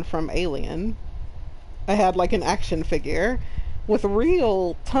alien from Alien. I had like an action figure with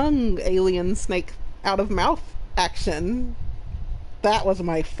real tongue alien snake out of mouth action. That was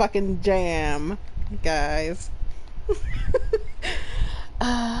my fucking jam, guys.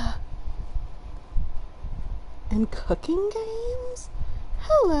 And cooking games?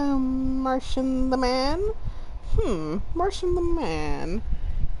 Hello, Martian the Man. Martian the Man.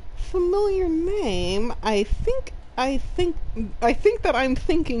 Familiar name. I think that I'm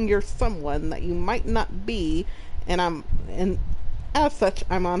thinking you're someone that you might not be, and as such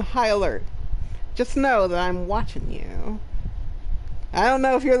I'm on high alert. Just know that I'm watching you. I don't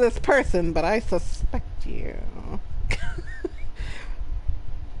know if you're this person, but I suspect you.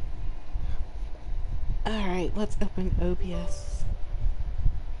 Alright, let's open OBS.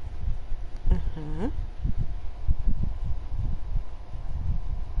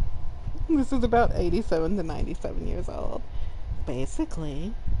 This is about 87 to 97 years old.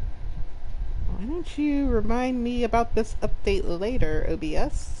 Basically. Why don't you remind me about this update later,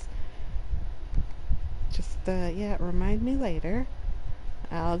 OBS? Just, yeah, remind me later.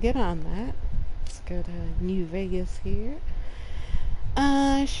 I'll get on that. Let's go to New Vegas here.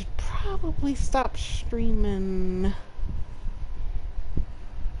 I should probably stop streaming.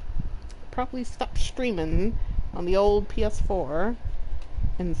 Probably stop streaming on the old PS4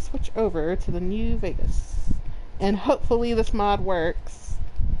 and switch over to the new Vegas. And hopefully this mod works.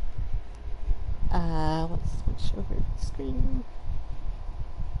 Let's switch over the screen.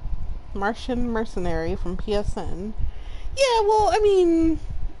 Martian Mercenary from PSN. Yeah, well, I mean,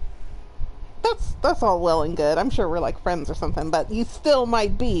 that's all well and good. I'm sure we're like friends or something, but you still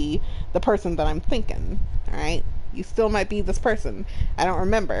might be the person that I'm thinking. All right, you still might be this person. I don't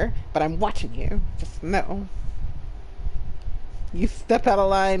remember, but I'm watching you. Just know. You step out of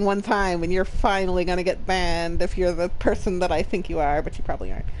line one time and you're finally gonna get banned if you're the person that I think you are, but you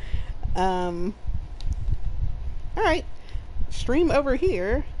probably aren't. Alright. Stream over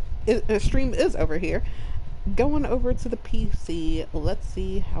here. Stream is over here. Going over to the PC. Let's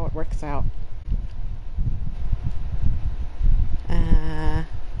see how it works out.